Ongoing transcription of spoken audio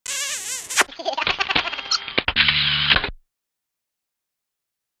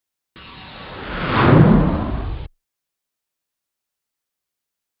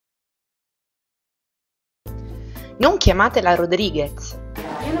Non chiamatela Rodriguez.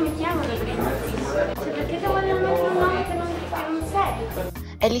 Io non mi chiamo Rodriguez. Cioè, perché ti vogliono mettere un nome che non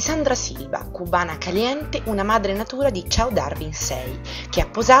sei? È Lisandra Silva, cubana caliente, una madre natura di Ciao, Darwin 6, che ha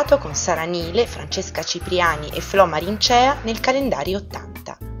posato con Sara Nile, Francesca Cipriani e Flo Marincea nel calendario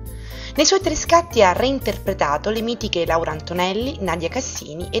 80. Nei suoi 3 scatti ha reinterpretato le mitiche Laura Antonelli, Nadia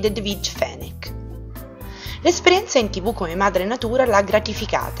Cassini ed Edwige Fenech. L'esperienza in TV come madre natura l'ha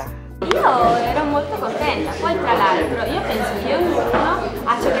gratificata. Io ero molto contenta, poi tra l'altro io penso che ognuno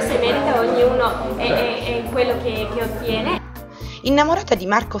ha ciò che si merita, ognuno è quello che ottiene. Innamorata di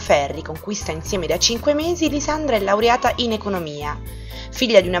Marco Ferri, con cui sta insieme da 5 mesi, Lisandra è laureata in economia.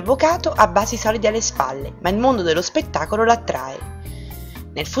 Figlia di un avvocato, ha basi solide alle spalle, ma il mondo dello spettacolo l'attrae.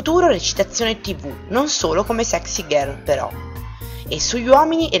 Nel futuro recitazione TV, non solo come sexy girl però. E sugli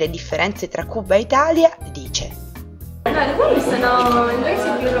uomini e le differenze tra Cuba e Italia dice: No, gli uomini sono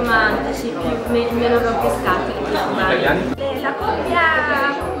invece più romantici, meno rompiscatole. La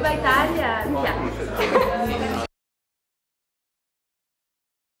coppia Cuba-Italia mi piace.